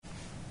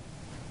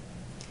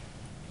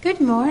Good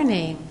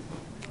morning.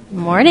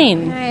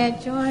 Morning. I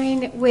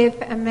join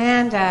with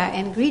Amanda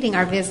in greeting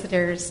our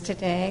visitors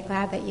today.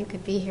 Glad that you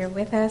could be here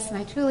with us, and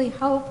I truly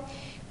hope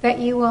that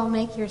you will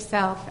make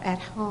yourself at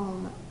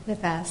home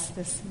with us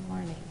this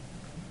morning.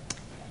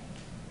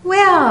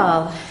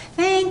 Well,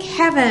 thank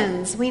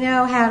heavens we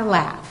know how to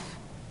laugh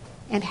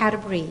and how to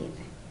breathe,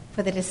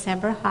 for the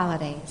December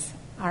holidays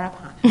are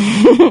upon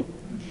us.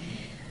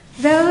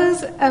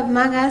 Those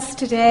among us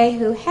today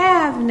who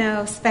have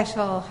no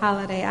special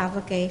holiday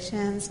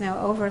obligations, no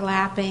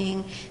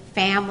overlapping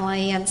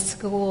family and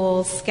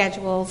school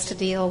schedules to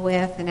deal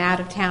with, and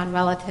out-of-town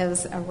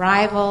relatives'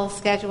 arrival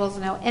schedules,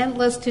 no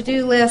endless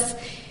to-do lists,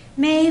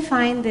 may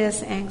find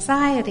this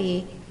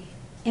anxiety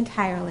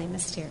entirely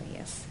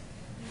mysterious.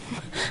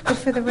 But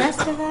for the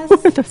rest of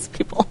us, Those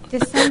people.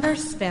 December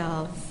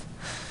spells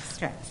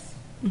stress.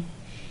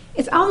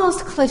 It's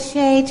almost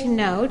cliche to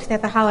note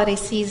that the holiday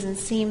season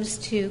seems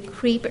to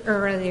creep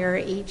earlier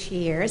each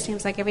year. It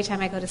seems like every time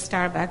I go to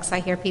Starbucks, I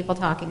hear people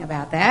talking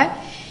about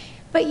that.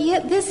 But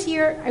yet this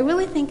year, I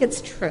really think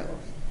it's true.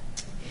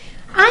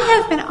 I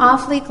have been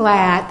awfully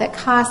glad that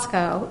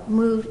Costco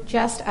moved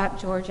just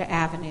up Georgia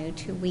Avenue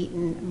to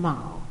Wheaton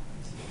Mall.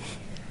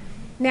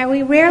 Now,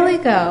 we rarely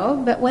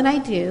go, but when I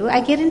do,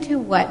 I get into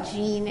what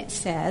Jean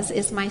says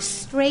is my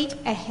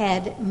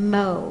straight-ahead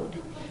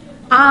mode.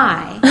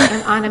 I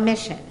am on a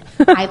mission.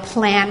 I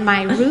plan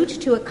my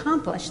route to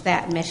accomplish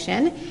that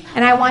mission,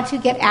 and I want to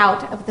get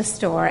out of the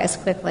store as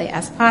quickly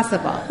as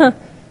possible.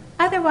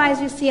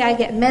 Otherwise, you see, I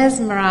get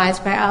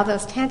mesmerized by all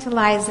those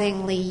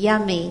tantalizingly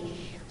yummy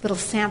little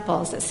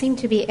samples that seem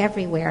to be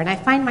everywhere, and I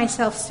find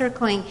myself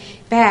circling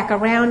back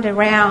around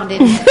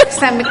in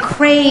some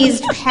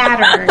crazed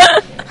pattern,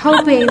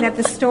 hoping that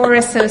the store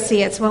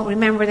associates won't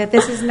remember that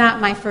this is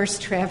not my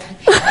first trip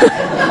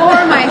or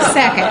my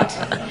second.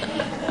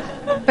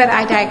 But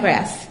I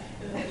digress.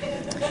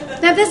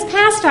 Now, this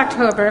past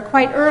October,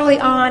 quite early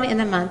on in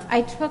the month,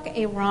 I took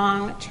a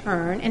wrong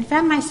turn and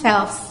found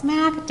myself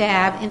smack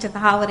dab into the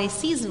holiday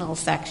seasonal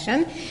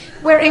section,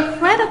 where,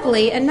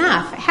 incredibly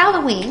enough,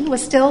 Halloween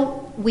was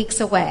still weeks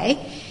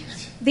away.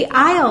 The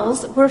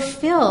aisles were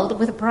filled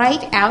with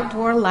bright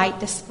outdoor light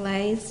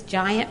displays,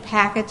 giant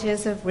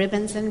packages of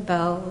ribbons and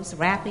bows,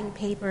 wrapping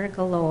paper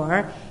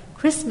galore,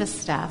 Christmas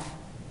stuff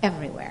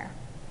everywhere.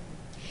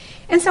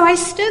 And so I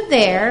stood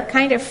there,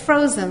 kind of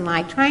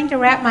frozen-like, trying to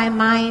wrap my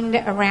mind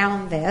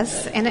around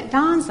this, and it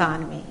dawns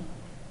on me.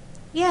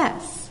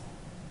 Yes,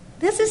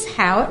 this is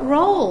how it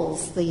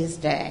rolls these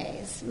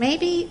days.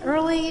 Maybe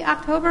early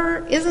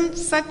October isn't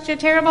such a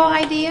terrible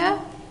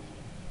idea.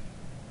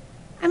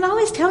 I'm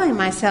always telling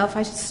myself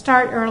I should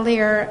start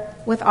earlier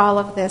with all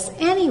of this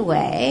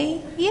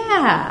anyway.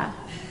 Yeah.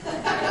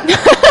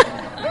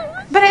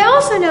 But I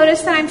also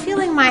notice that I'm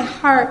feeling my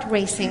heart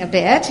racing a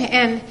bit,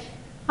 and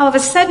all of a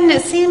sudden,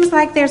 it seems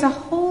like there's a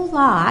whole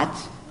lot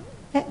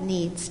that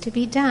needs to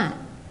be done.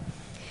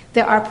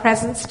 There are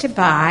presents to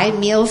buy,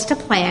 meals to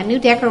plan, new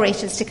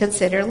decorations to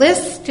consider,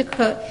 lists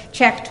to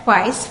check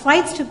twice,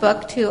 flights to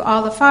book to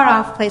all the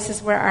far-off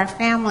places where our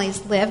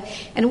families live,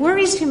 and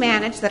worries to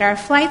manage that our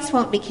flights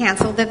won't be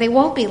canceled, that they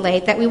won't be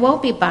late, that we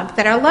won't be bumped,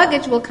 that our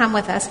luggage will come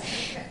with us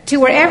to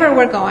wherever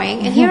we're going.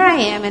 And here I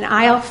am in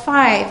aisle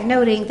 5,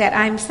 noting that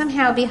I'm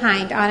somehow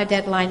behind on a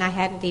deadline I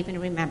hadn't even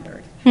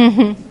remembered.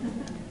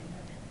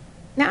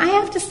 Now, I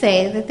have to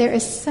say that there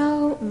is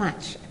so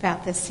much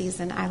about this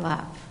season I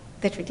love.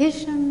 The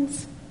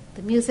traditions,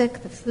 the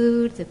music, the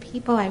food, the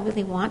people I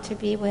really want to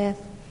be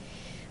with.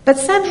 But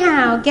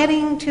somehow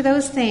getting to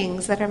those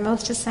things that are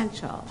most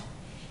essential,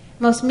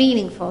 most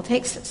meaningful,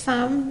 takes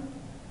some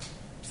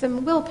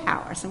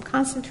willpower, some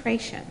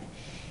concentration.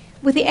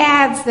 With the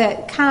ads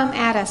that come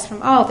at us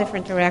from all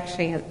different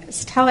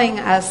directions, telling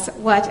us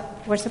what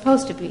we're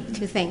supposed to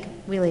think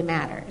really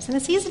matters. And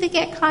it's easy to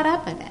get caught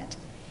up in it.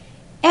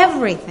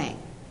 Everything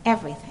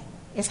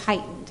is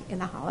heightened in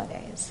the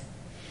holidays.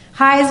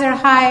 Highs are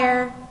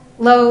higher,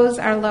 lows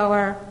are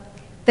lower.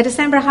 The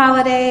December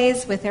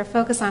holidays, with their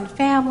focus on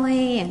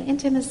family and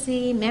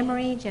intimacy,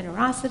 memory,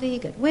 generosity,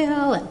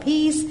 goodwill, and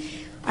peace,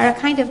 are a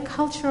kind of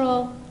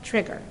cultural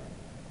trigger,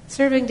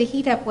 serving to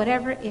heat up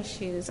whatever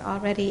issues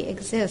already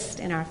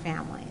exist in our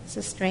families: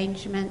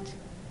 estrangement,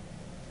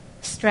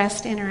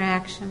 stressed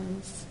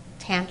interactions,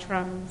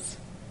 tantrums.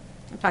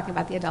 I'm talking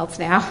about the adults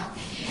now.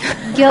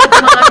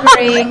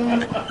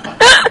 Guilt-mongering,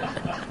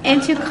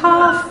 and to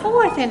call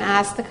forth in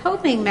us the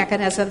coping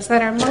mechanisms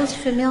that are most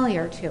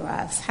familiar to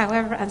us,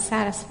 however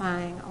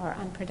unsatisfying or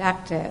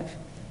unproductive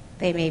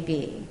they may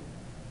be.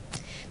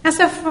 Now,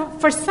 so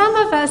for some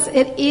of us,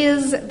 it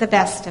is the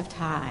best of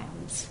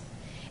times,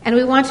 and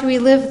we want to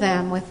relive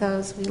them with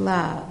those we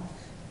love.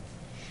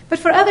 But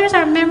for others,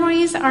 our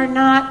memories are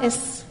not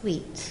as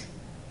sweet.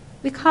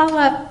 We call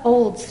up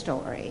old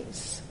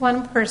stories.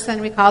 One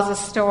person recalls a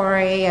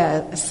story,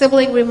 a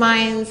sibling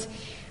reminds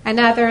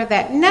another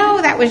that,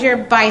 no, that was your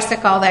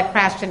bicycle that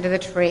crashed into the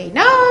tree.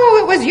 No,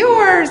 it was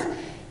yours.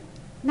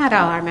 Not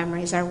all our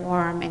memories are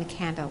warm and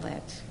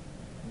candlelit.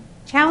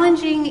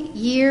 Challenging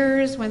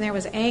years when there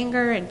was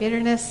anger and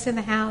bitterness in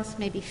the house,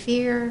 maybe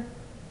fear.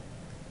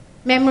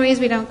 memories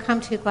we don't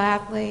come to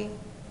gladly.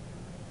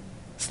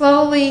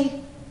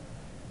 Slowly,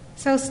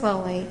 so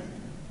slowly,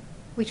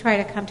 we try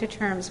to come to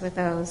terms with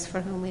those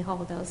for whom we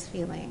hold those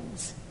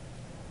feelings.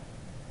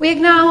 We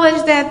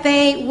acknowledge that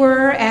they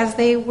were as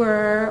they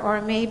were,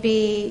 or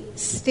maybe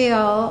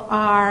still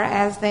are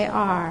as they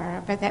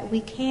are, but that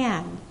we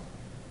can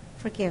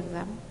forgive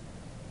them.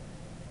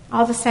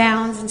 All the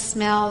sounds and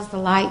smells, the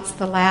lights,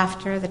 the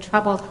laughter, the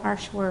troubled,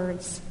 harsh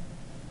words,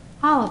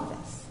 all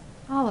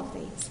of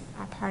these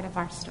are part of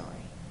our story.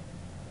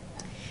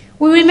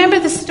 We remember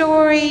the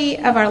story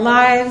of our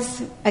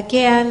lives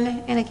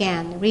again and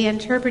again,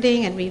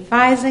 reinterpreting and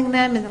revising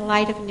them in the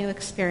light of new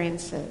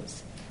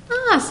experiences.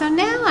 So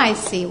now I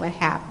see what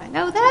happened.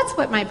 Oh, that's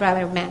what my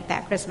brother meant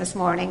that Christmas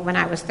morning when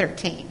I was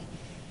 13.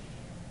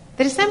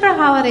 The December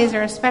holidays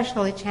are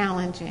especially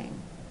challenging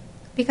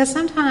because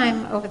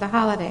sometime over the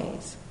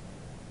holidays,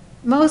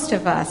 most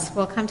of us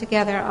will come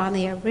together on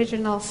the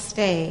original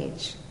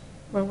stage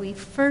where we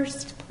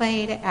first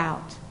played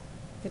out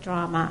the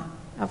drama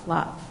of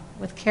love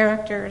with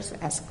characters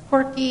as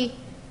quirky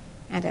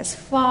and as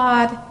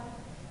flawed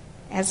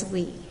as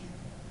we.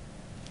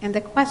 And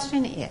the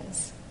question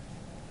is,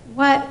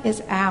 what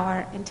is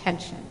our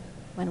intention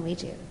when we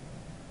do?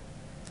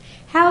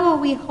 How will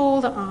we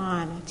hold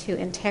on to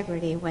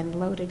integrity when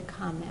loaded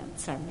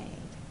comments are made?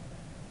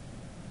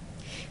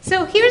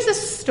 So here's a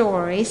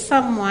story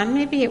someone,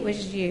 maybe it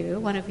was you,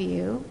 one of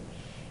you,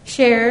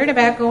 shared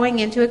about going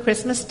into a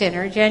Christmas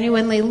dinner,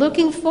 genuinely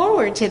looking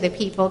forward to the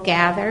people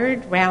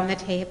gathered round the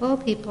table,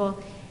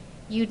 people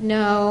you'd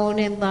known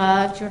and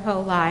loved your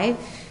whole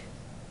life.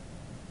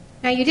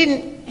 Now, you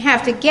didn't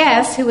have to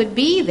guess who would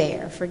be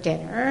there for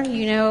dinner.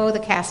 You know the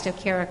cast of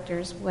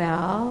characters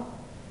well.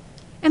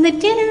 And the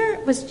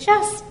dinner was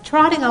just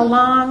trotting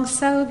along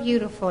so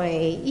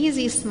beautifully.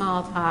 Easy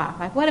small talk.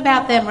 Like, what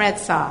about them Red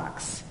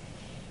Sox?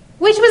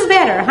 Which was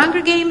better,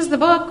 Hunger Games the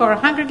book or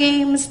Hunger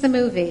Games the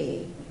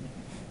movie?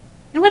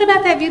 And what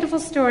about that beautiful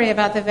story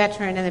about the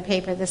veteran in the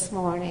paper this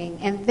morning?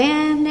 And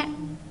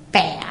then,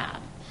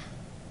 bam,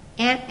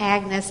 Aunt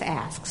Agnes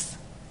asks,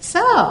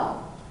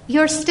 "So,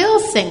 you're still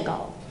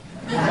single?"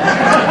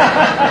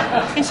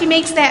 And she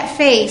makes that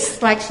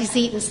face like she's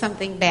eaten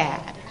something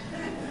bad.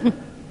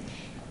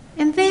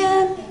 And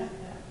then,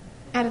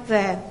 out of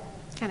the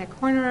kind of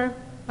corner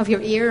of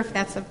your ear, if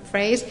that's a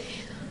phrase,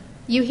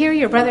 you hear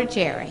your brother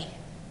Jerry,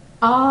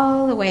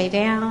 all the way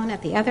down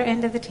at the other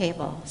end of the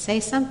table, say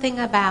something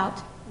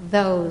about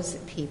those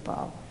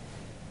people.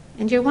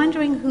 And you're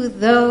wondering who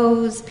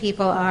those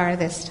people are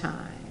this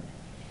time.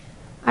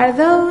 Are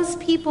those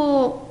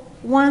people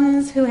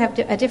ones who have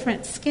a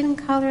different skin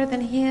color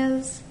than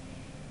his?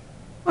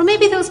 Or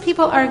maybe those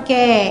people are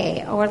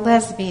gay or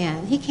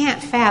lesbian. He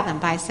can't fathom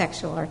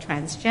bisexual or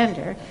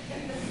transgender.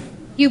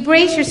 You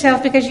brace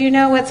yourself because you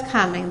know what's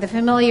coming, the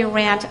familiar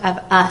rant of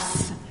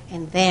us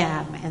and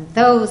them and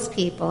those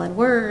people, and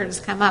words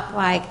come up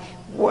like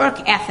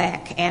work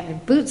ethic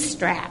and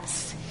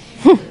bootstraps,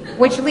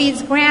 which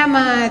leads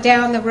Grandma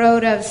down the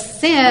road of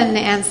sin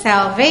and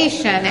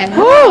salvation and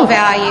moral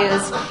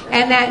values,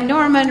 and that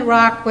Norman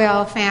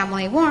Rockwell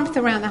family warmth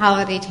around the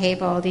holiday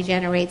table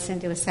degenerates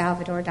into a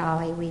Salvador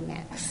Dali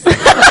remix.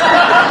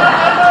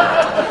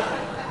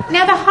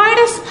 Now, the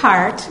hardest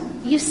part,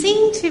 you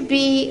seem to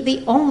be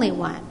the only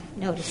one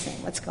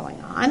noticing what's going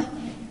on,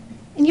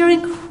 and you're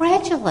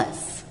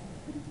incredulous.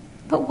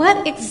 But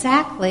what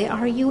exactly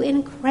are you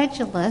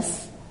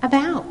incredulous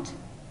about?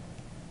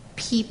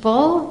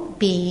 People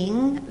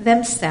being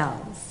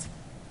themselves,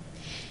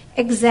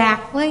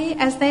 exactly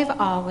as they've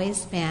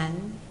always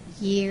been,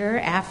 year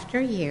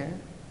after year.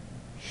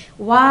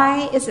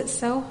 Why is it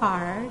so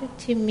hard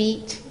to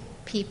meet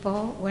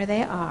people where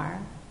they are?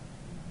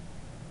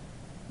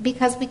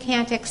 Because we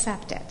can't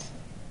accept it,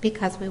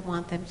 because we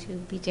want them to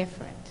be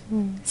different.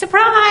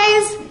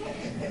 Surprise!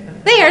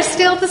 They are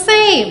still the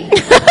same.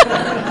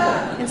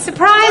 And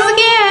surprise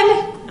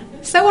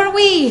again, so are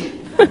we.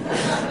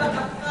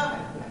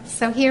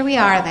 So here we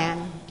are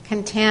then,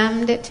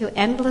 condemned to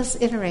endless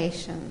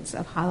iterations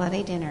of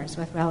holiday dinners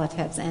with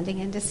relatives ending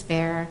in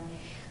despair,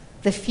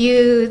 the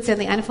feuds and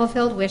the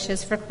unfulfilled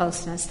wishes for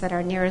closeness that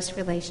our nearest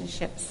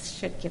relationships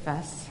should give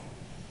us.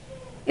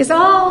 Is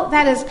all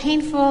that is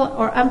painful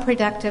or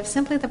unproductive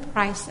simply the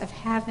price of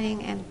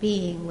having and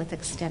being with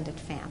extended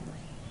family?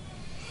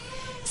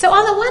 So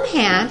on the one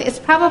hand, it's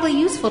probably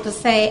useful to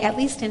say, at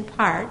least in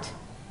part,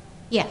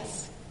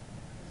 yes.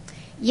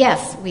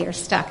 Yes, we are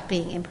stuck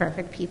being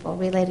imperfect people,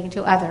 relating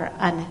to other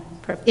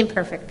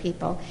imperfect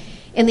people,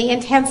 in the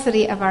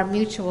intensity of our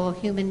mutual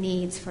human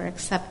needs for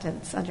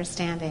acceptance,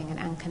 understanding, and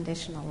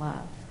unconditional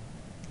love.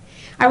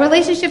 Our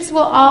relationships will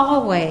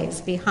always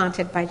be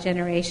haunted by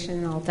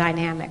generational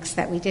dynamics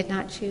that we did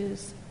not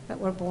choose, but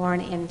were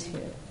born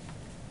into.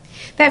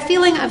 That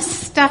feeling of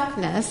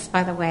stuckness,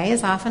 by the way,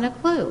 is often a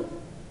clue.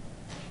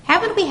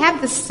 Haven't we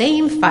had the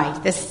same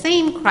fight, the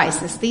same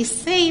crisis, these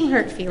same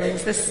hurt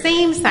feelings, the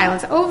same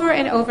silence over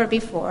and over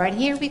before, and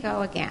here we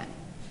go again?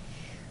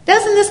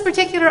 Doesn't this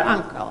particular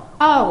uncle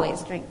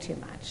always drink too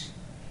much?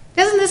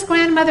 Doesn't this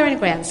grandmother and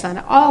grandson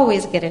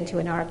always get into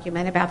an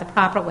argument about the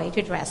proper way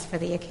to dress for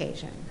the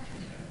occasion?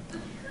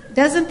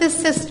 Doesn't this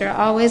sister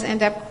always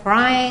end up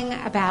crying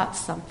about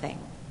something?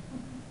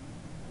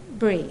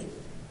 Breathe.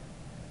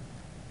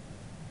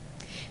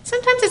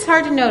 Sometimes it's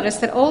hard to notice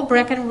that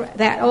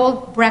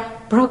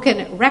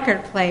broken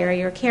record player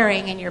you're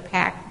carrying in your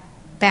back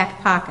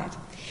pocket.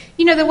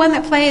 You know, the one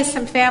that plays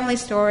some family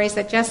stories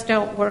that just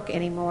don't work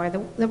anymore.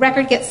 The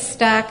record gets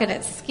stuck and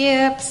it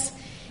skips,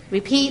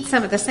 repeats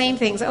some of the same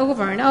things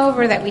over and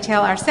over that we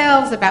tell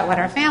ourselves about what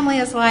our family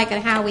is like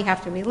and how we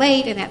have to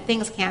relate, and that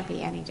things can't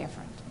be any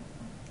different.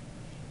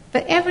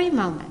 But every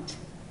moment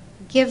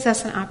gives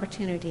us an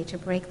opportunity to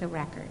break the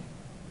record,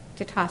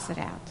 to toss it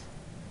out.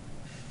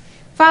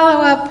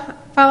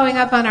 Following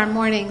up on our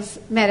morning's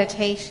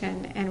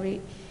meditation,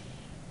 and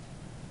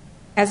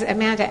as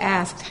Amanda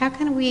asked, how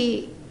can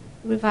we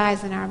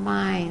revise in our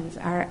minds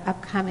our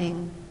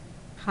upcoming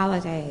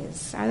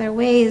holidays? Are there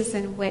ways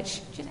in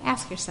which, just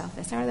ask yourself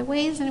this, are there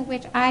ways in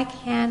which I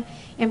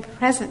am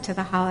present to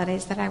the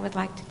holidays that I would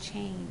like to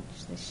change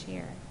this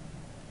year?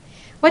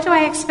 What do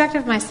I expect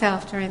of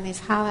myself during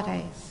these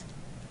holidays?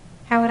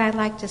 How would I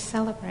like to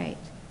celebrate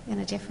in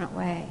a different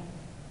way?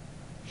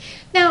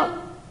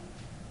 Now,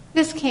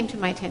 this came to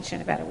my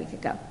attention about a week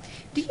ago.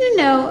 Do you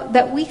know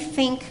that we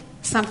think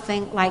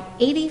something like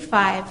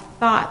 85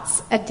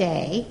 thoughts a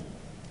day,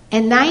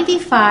 and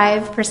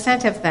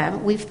 95% of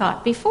them we've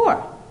thought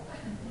before?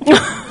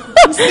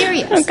 I'm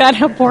serious. Oh, God,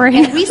 how boring.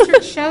 And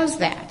research shows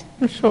that.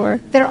 I'm sure.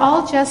 They're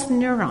all just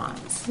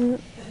neurons.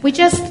 We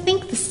just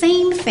think the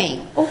same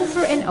thing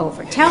over and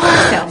over, tell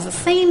ourselves the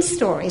same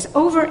stories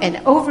over and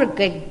over.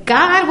 Good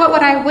God,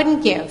 what I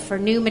wouldn't give for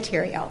new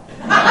material.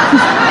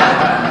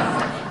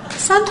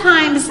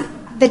 Sometimes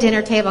the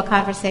dinner table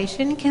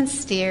conversation can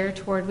steer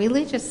toward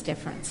religious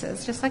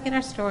differences, just like in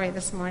our story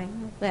this morning a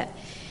little bit.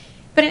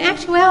 But in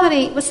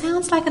actuality, what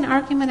sounds like an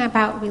argument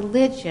about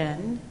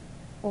religion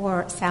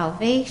or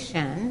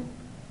salvation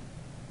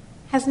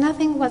has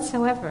nothing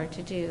whatsoever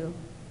to do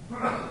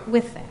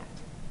with that.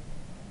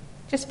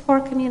 Just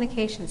poor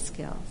communication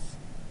skills,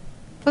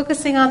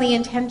 focusing on the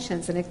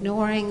intentions and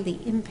ignoring the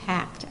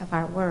impact of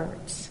our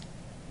words.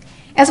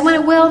 As when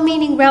a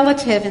well-meaning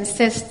relative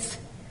insists,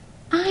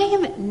 I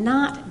am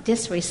not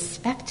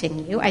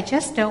disrespecting you, I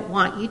just don't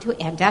want you to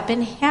end up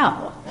in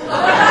hell.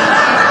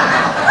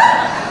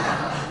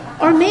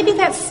 Or maybe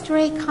that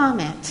stray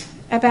comment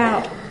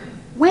about,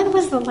 when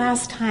was the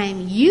last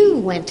time you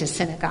went to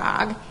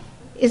synagogue,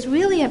 is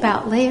really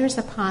about layers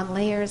upon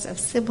layers of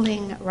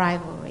sibling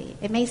rivalry.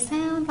 It may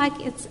sound like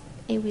it's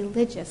a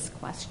religious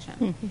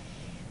question,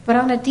 but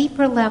on a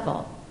deeper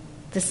level,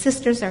 the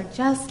sisters are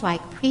just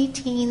like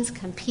preteens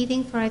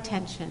competing for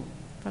attention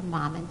from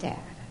mom and dad.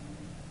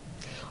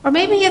 Or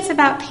maybe it's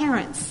about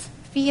parents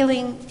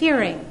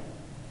fearing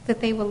that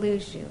they will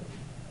lose you.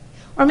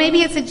 Or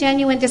maybe it's a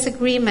genuine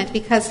disagreement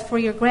because for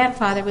your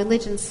grandfather,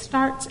 religion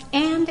starts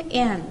and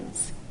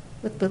ends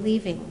with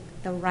believing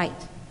the right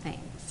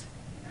things.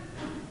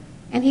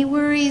 And he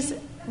worries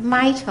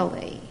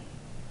mightily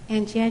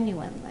and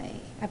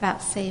genuinely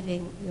about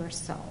saving your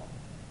soul.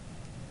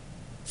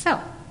 So,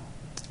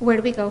 where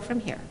do we go from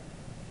here?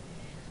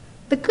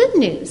 The good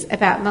news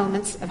about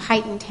moments of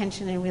heightened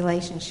tension in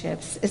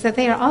relationships is that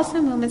they are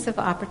also moments of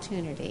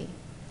opportunity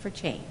for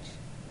change.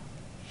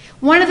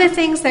 One of the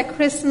things that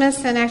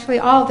Christmas and actually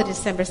all the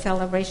December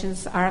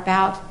celebrations are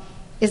about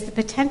is the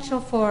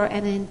potential for,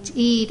 and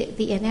indeed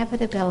the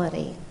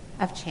inevitability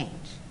of change.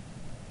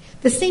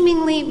 The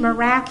seemingly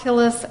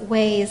miraculous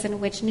ways in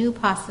which new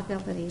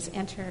possibilities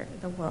enter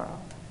the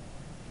world.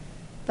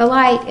 The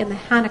light in the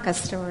Hanukkah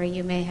story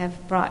you may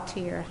have brought to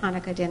your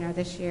Hanukkah dinner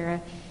this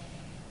year,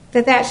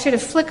 that should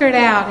have flickered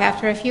out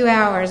after a few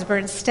hours,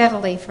 burned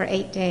steadily for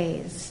 8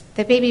 days.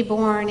 The baby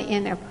born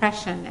in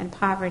oppression and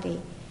poverty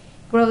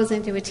grows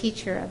into a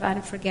teacher of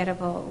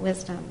unforgettable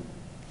wisdom.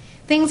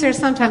 Things are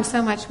sometimes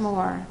so much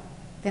more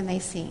than they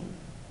seem.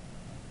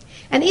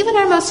 And even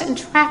our most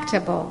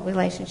intractable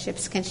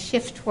relationships can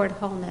shift toward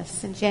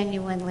wholeness and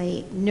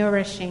genuinely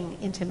nourishing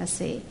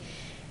intimacy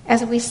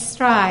as we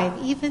strive,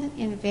 even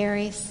in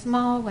very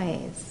small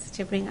ways,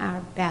 to bring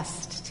our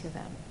best to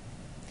them.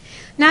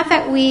 Not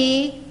that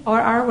we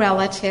or our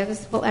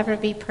relatives will ever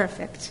be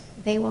perfect.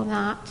 They will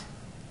not,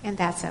 and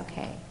that's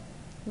okay.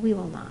 We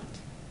will not,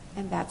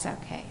 and that's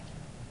okay.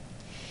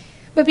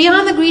 But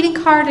beyond the greeting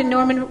card and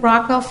Norman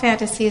Rockwell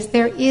fantasies,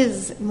 there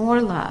is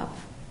more love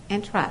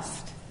and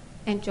trust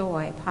and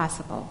joy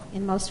possible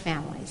in most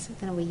families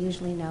than we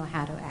usually know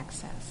how to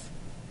access.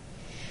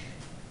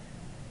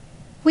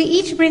 We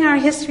each bring our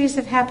histories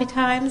of happy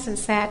times and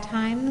sad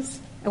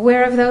times,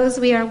 aware of those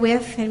we are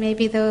with, and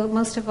maybe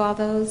most of all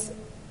those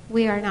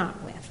we are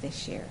not with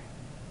this year.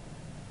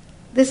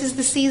 This is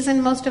the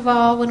season, most of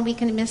all, when we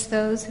can miss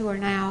those who are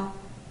now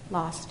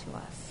lost to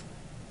us.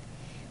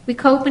 We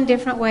cope in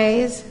different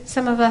ways.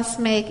 Some of us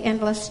make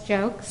endless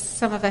jokes.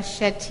 Some of us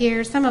shed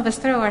tears. Some of us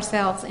throw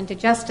ourselves into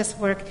justice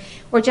work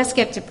or just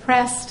get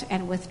depressed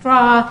and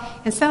withdraw.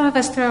 And some of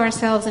us throw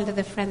ourselves into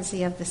the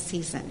frenzy of the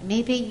season.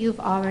 Maybe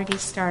you've already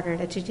started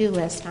a to-do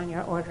list on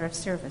your order of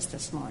service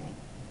this morning.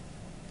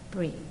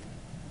 Breathe.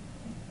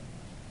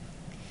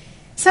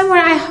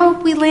 Somewhere I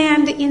hope we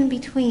land in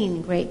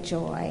between great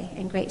joy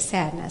and great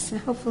sadness,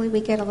 and hopefully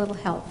we get a little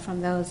help from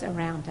those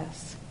around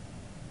us.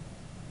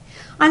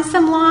 On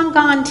some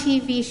long-gone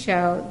TV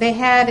show, they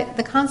had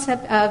the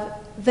concept of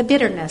the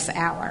bitterness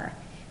hour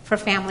for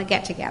family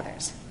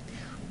get-togethers.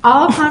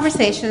 All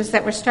conversations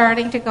that were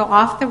starting to go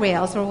off the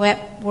rails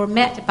were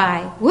met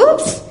by,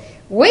 whoops,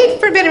 wait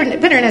for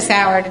bitterness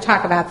hour to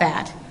talk about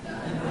that.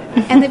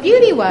 And the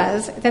beauty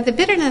was that the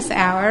bitterness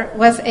hour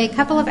was a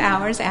couple of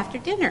hours after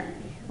dinner,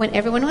 when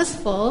everyone was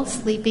full,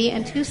 sleepy,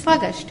 and too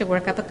sluggish to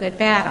work up a good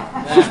battle.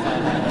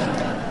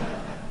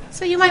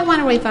 So you might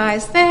want to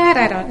revise that,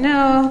 I don't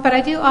know, but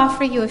I do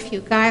offer you a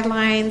few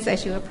guidelines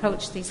as you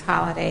approach these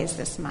holidays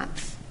this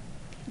month,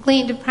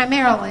 gleaned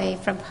primarily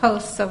from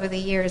posts over the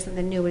years in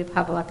the New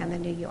Republic and the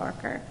New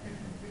Yorker.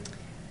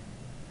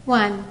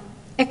 1,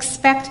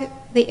 expect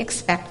the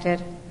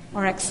expected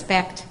or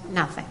expect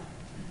nothing.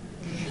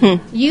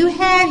 You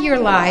had your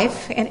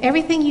life and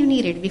everything you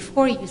needed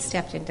before you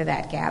stepped into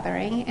that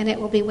gathering, and it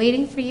will be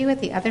waiting for you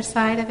at the other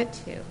side of it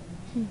too.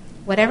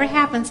 Whatever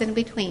happens in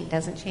between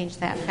doesn't change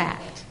that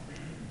fact.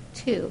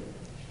 2,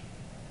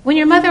 when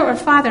your mother or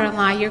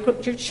father-in-law,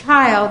 your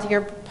child,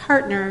 your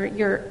partner,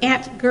 your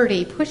Aunt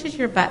Gertie pushes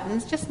your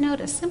buttons, just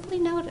notice, simply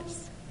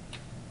notice.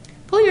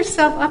 Pull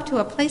yourself up to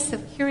a place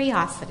of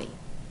curiosity,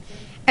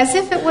 as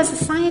if it was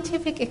a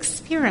scientific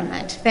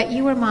experiment that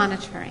you were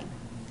monitoring.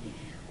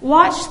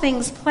 Watch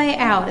things play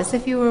out as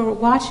if you were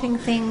watching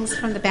things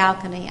from the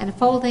balcony,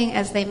 unfolding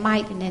as they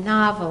might in a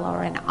novel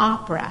or an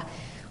opera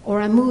or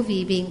a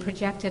movie being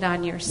projected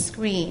on your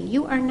screen.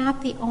 You are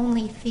not the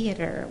only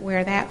theater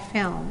where that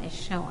film is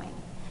showing.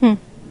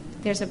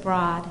 There's a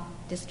broad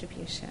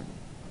distribution.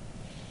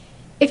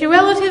 If your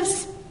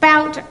relatives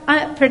spout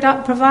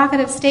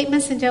provocative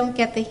statements and don't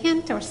get the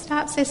hint, or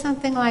stop, say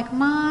something like,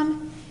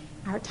 "Mom,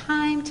 our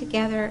time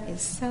together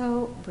is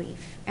so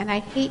brief, and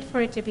I'd hate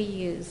for it to be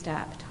used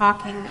up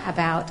talking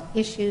about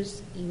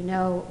issues you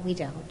know we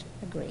don't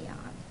agree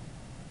on."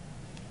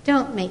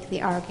 Don't make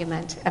the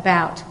argument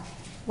about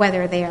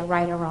whether they are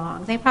right or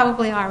wrong. They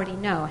probably already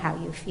know how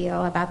you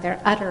feel about their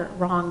utter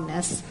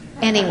wrongness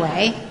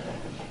anyway.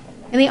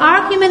 And the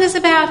argument is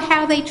about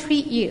how they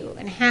treat you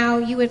and how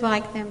you would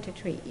like them to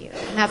treat you.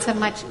 And that's a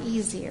much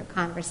easier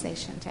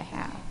conversation to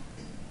have.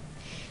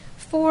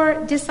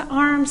 4,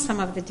 disarm some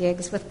of the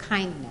digs with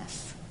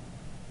kindness.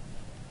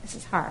 This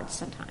is hard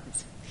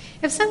sometimes.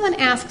 If someone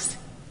asks,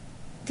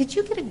 "Did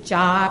you get a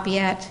job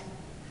yet?"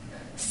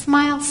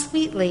 smile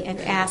sweetly and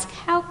ask,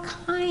 "How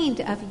kind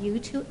of you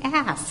to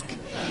ask.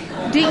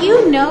 Do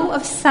you know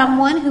of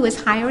someone who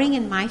is hiring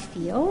in my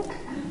field?"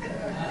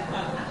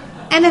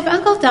 And if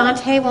Uncle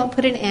Dante won't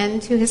put an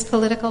end to his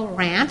political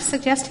rant,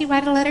 suggest he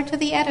write a letter to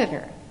the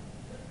editor.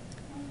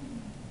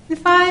 And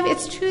 5,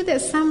 it's true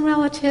that some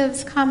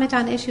relatives comment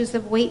on issues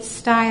of weight,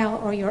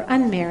 style, or your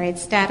unmarried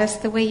status,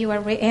 the way you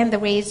are and the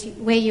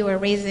way you are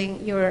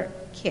raising your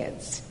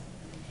kids.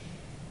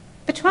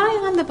 But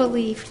try on the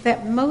belief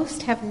that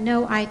most have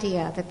no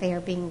idea that they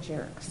are being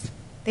jerks.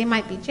 They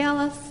might be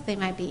jealous, they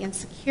might be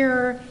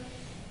insecure,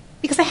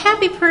 because a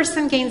happy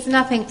person gains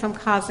nothing from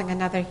causing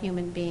another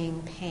human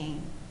being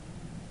pain.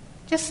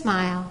 Just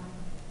smile,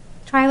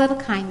 try a little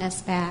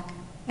kindness back,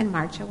 and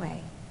march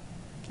away.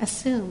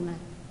 Assume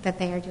that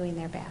they are doing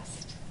their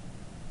best.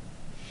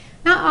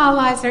 Not all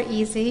lives are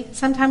easy.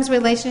 Sometimes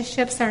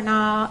relationships are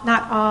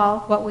not all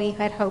what we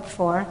had hoped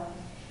for.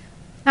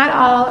 Not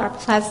all are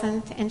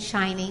pleasant and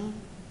shining.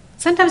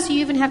 Sometimes you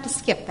even have to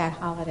skip that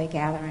holiday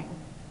gathering.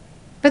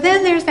 But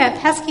then there's that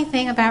pesky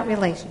thing about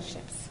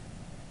relationships.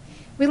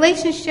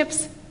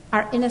 Relationships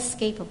are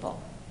inescapable.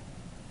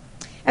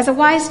 As a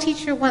wise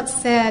teacher once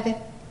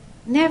said,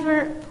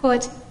 never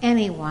put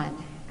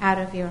anyone out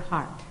of your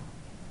heart.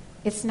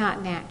 It's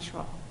not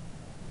natural.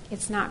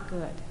 It's not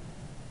good.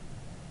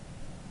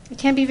 It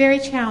can be very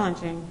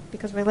challenging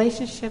because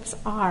relationships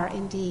are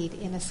indeed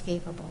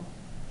inescapable.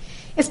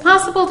 It's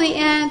possible to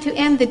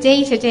end the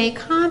day-to-day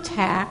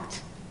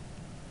contact,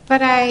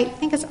 but I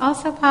think it's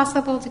also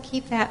possible to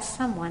keep that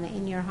someone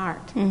in your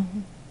heart. Mm-hmm.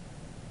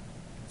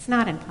 It's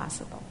not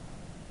impossible.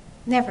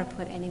 Never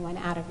put anyone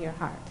out of your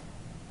heart.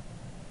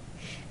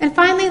 And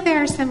finally,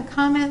 there are some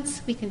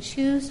comments we can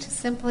choose to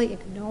simply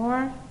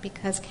ignore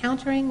because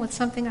countering with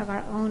something of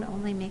our own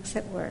only makes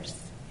it worse.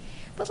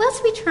 But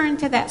let's return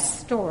to that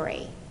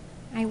story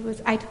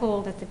I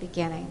told at the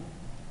beginning.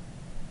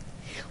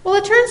 Well,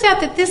 it turns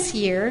out that this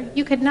year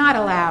you could not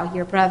allow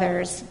your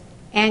brother's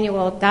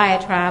annual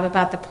diatribe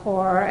about the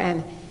poor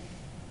and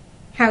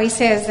how he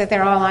says that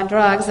they're all on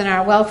drugs and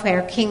are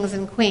welfare kings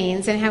and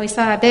queens, and how he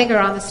saw a beggar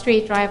on the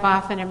street drive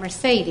off in a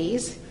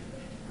Mercedes.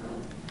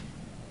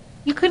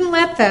 You couldn't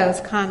let those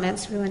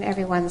comments ruin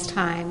everyone's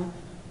time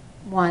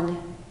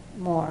one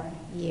more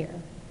year.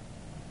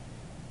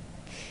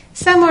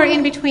 Somewhere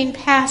in between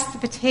past the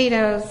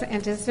potatoes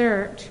and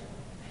dessert,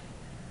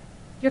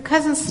 your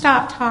cousin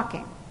stopped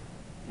talking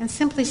and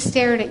simply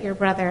stared at your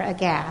brother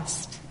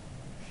aghast.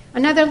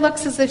 Another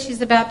looks as though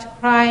she's about to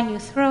cry, and you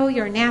throw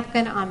your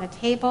napkin on the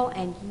table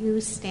and you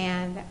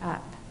stand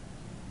up.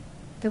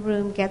 The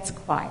room gets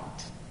quiet.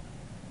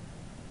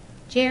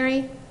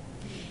 Jerry,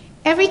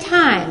 every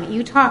time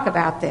you talk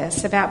about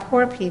this, about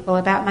poor people,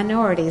 about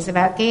minorities,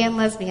 about gay and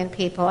lesbian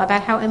people,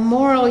 about how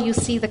immoral you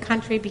see the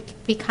country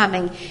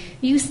becoming,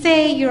 you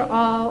say you're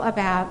all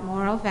about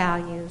moral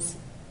values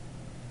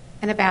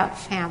and about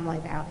family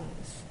values.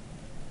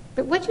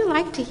 But would you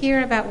like to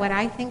hear about what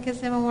I think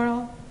is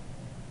immoral?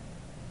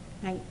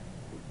 I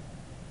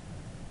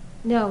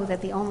know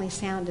that the only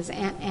sound is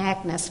Aunt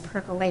Agnes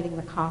percolating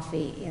the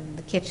coffee in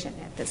the kitchen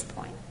at this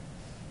point.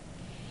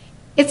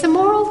 It's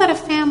immoral that a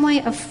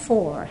family of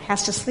 4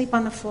 has to sleep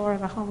on the floor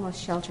of a homeless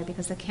shelter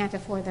because they can't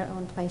afford their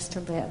own place to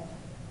live.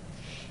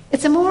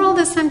 It's immoral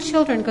that some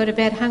children go to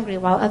bed hungry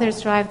while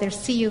others drive their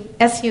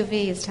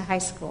SUVs to high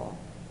school.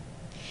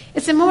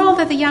 It's immoral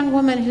that the young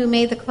woman who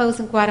made the clothes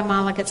in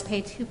Guatemala gets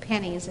paid 2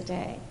 pennies a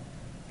day.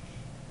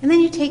 And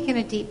then you take in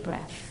a deep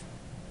breath.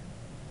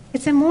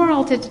 It's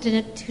immoral to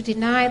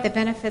deny the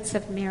benefits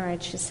of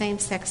marriage to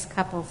same-sex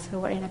couples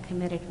who are in a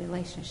committed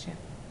relationship.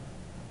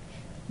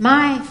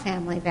 My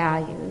family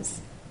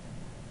values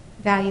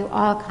value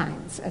all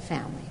kinds of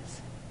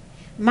families.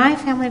 My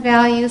family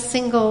values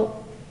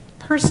single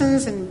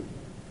persons and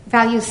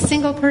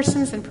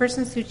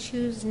persons who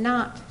choose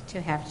not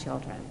to have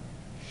children.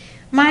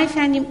 My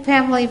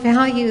family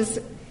values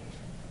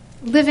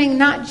living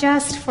not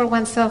just for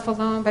oneself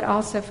alone, but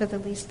also for the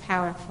least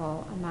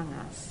powerful among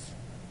us.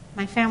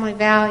 My family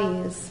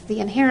values the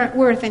inherent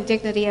worth and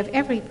dignity of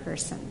every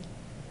person,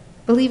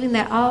 believing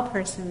that all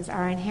persons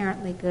are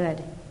inherently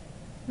good,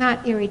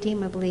 not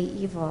irredeemably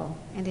evil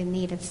and in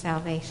need of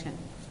salvation.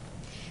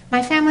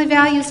 My family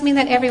values mean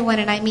that everyone,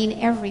 and I mean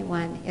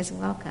everyone, is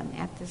welcome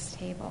at this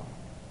table.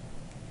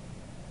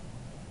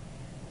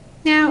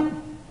 Now,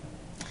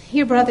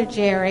 your brother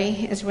Jerry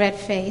is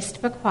red-faced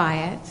but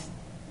quiet.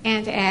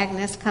 Aunt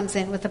Agnes comes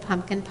in with a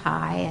pumpkin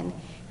pie, and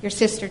your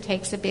sister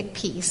takes a big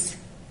piece.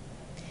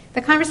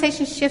 The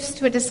conversation shifts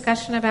to a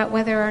discussion about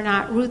whether or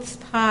not Ruth's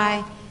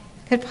pie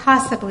could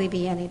possibly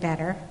be any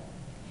better.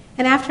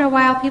 And after a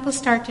while, people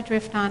start to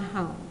drift on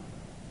home.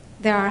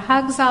 There are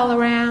hugs all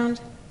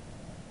around,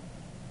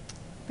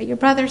 but your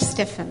brother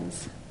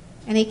stiffens,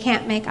 and he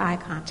can't make eye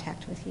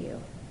contact with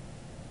you.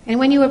 And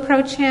when you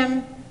approach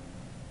him,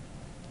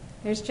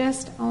 there's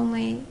just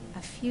only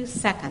a few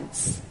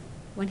seconds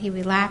when he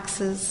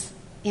relaxes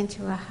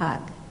into a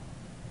hug,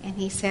 and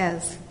he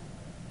says,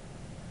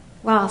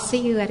 "Well, I'll see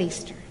you at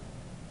Easter."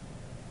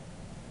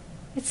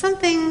 It's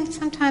something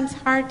sometimes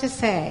hard to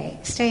say,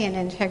 stay in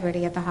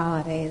integrity at the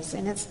holidays,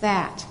 and it's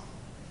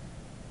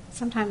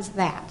sometimes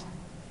that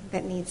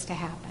needs to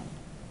happen.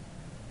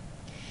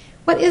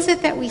 What is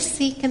it that we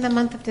seek in the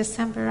month of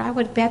December? I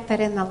would bet that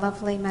in the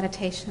lovely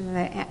meditation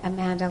that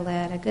Amanda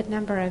led, a good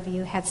number of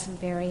you had some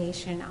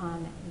variation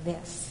on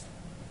this.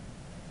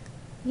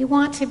 You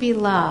want to be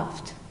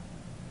loved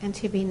and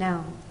to be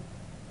known.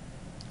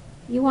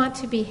 You want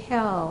to be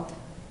held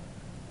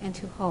and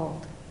to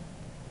hold.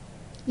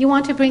 You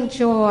want to bring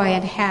joy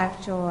and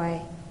have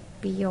joy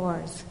be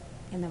yours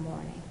in the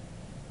morning.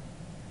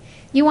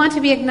 You want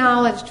to be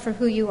acknowledged for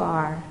who you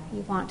are.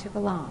 You want to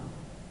belong.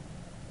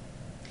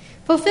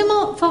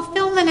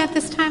 Fulfillment at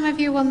this time of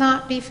year will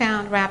not be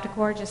found wrapped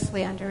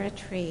gorgeously under a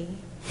tree,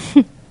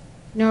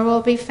 nor will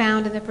it be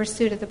found in the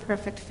pursuit of the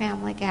perfect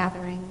family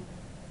gathering.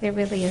 There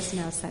really is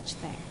no such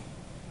thing.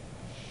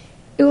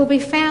 It will be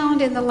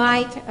found in the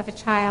light of a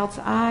child's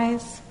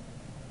eyes,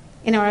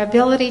 in our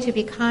ability to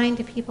be kind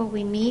to people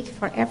we meet,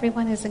 for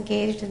everyone is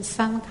engaged in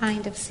some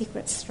kind of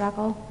secret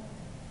struggle.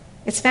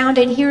 It's found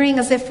in hearing,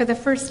 as if for the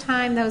first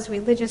time, those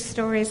religious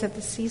stories of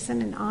the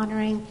season and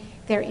honoring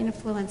their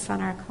influence on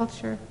our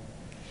culture.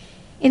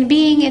 In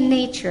being in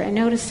nature and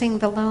noticing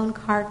the lone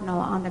cardinal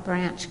on the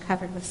branch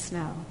covered with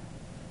snow.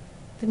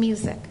 The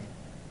music,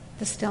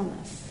 the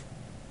stillness.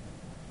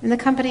 In the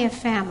company of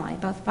family,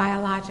 both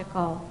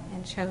biological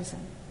and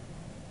chosen.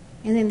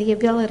 And in the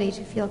ability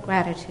to feel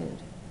gratitude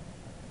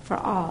for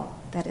all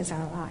that is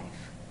our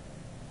life.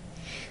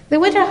 The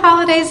winter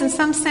holidays, in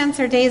some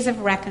sense, are days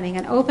of reckoning,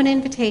 an open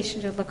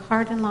invitation to look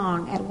hard and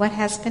long at what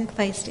has been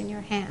placed in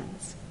your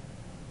hands.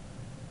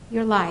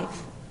 Your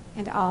life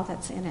and all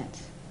that's in it.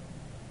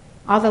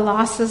 All the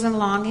losses and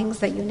longings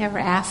that you never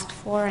asked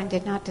for and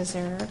did not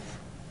deserve.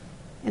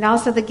 And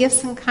also the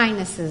gifts and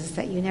kindnesses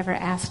that you never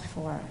asked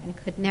for and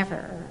could never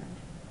earn.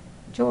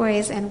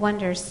 Joys and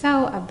wonders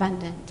so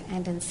abundant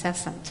and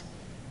incessant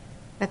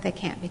that they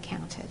can't be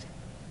counted.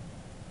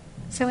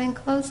 So in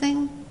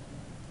closing,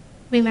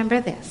 remember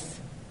this.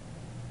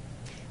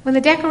 When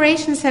the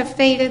decorations have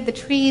faded, the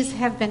trees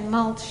have been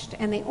mulched,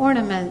 and the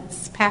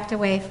ornaments packed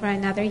away for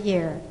another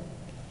year,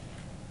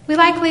 we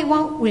likely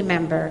won't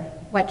remember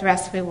what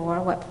dress we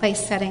wore, what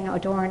place setting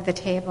adorned the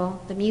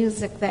table, the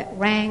music that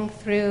rang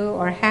through,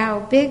 or how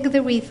big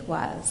the wreath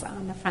was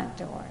on the front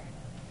door.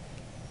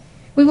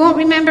 We won't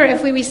remember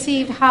if we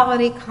received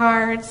holiday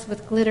cards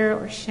with glitter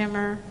or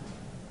shimmer.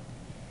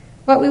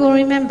 What we will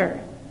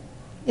remember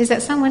is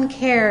that someone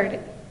cared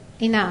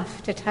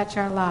enough to touch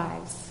our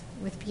lives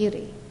with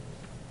beauty.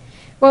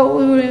 What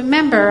we will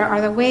remember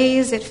are the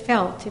ways it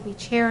felt to be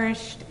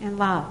cherished and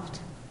loved.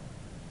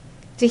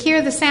 To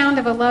hear the sound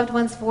of a loved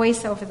one's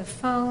voice over the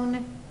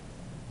phone,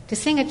 to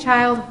sing a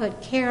childhood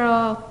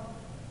carol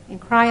and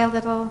cry a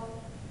little,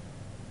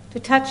 to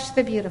touch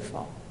the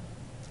beautiful,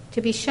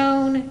 to be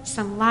shown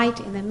some light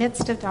in the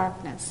midst of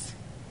darkness,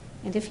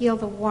 and to feel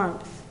the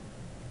warmth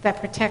that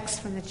protects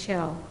from the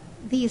chill.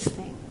 These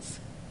things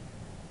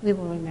we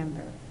will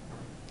remember.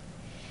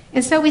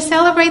 And so we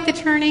celebrate the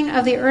turning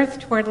of the earth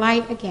toward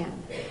light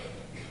again,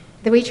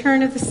 the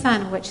return of the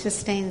sun which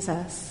sustains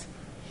us.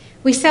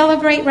 We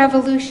celebrate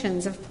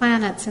revolutions of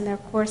planets in their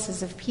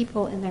courses, of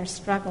people in their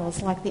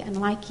struggles, like the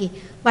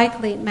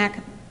likely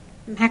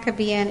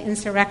Maccabean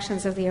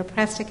insurrections of the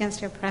oppressed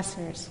against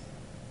oppressors,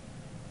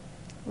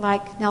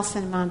 like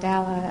Nelson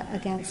Mandela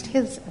against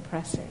his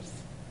oppressors.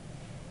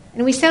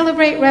 And we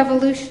celebrate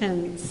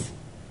revolutions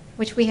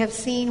which we have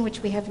seen,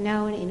 which we have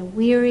known in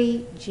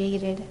weary,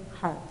 jaded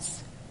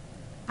hearts,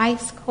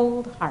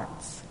 ice-cold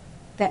hearts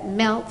that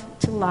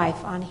melt to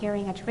life on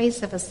hearing a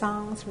trace of a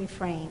song's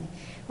refrain,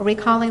 or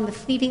recalling the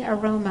fleeting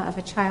aroma of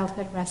a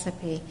childhood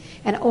recipe,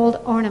 an old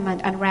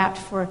ornament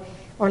unwrapped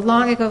or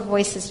long ago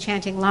voices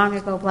chanting long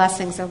ago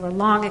blessings over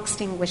long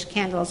extinguished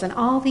candles, and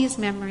all these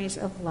memories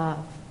of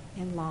love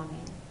and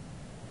longing.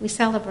 We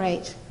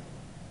celebrate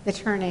the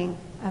turning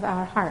of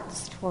our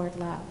hearts toward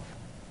love.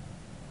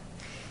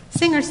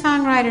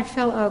 Singer-songwriter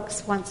Phil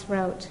Oakes once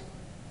wrote,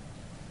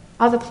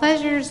 "All the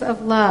pleasures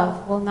of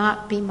love will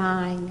not be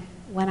mine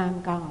when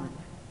I'm gone.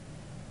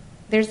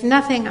 There's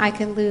nothing I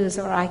can lose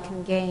or I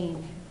can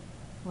gain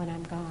when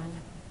I'm gone.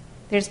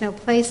 There's no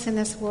place in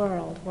this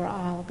world where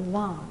I'll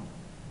belong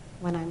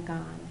when I'm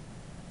gone.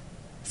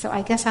 So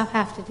I guess I'll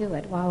have to do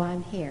it while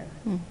I'm here."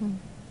 Mm-hmm.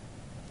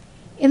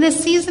 In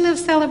this season of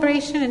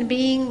celebration and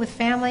being with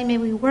family, may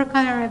we work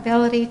on our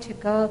ability to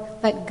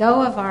let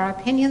go of our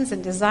opinions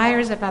and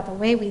desires about the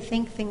way we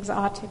think things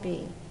ought to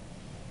be.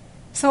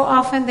 So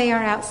often they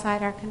are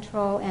outside our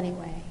control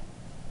anyway.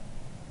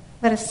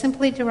 Let us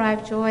simply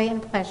derive joy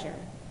and pleasure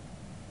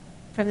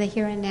from the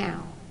here and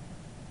now,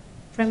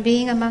 from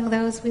being among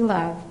those we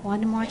love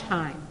one more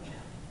time,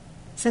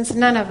 since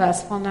none of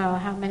us will know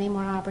how many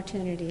more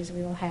opportunities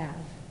we will have.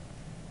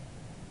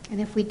 And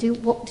if we do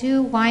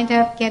wind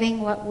up getting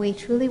what we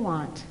truly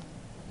want,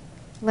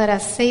 let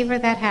us savor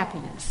that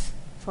happiness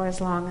for as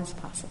long as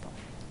possible.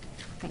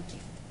 Thank you.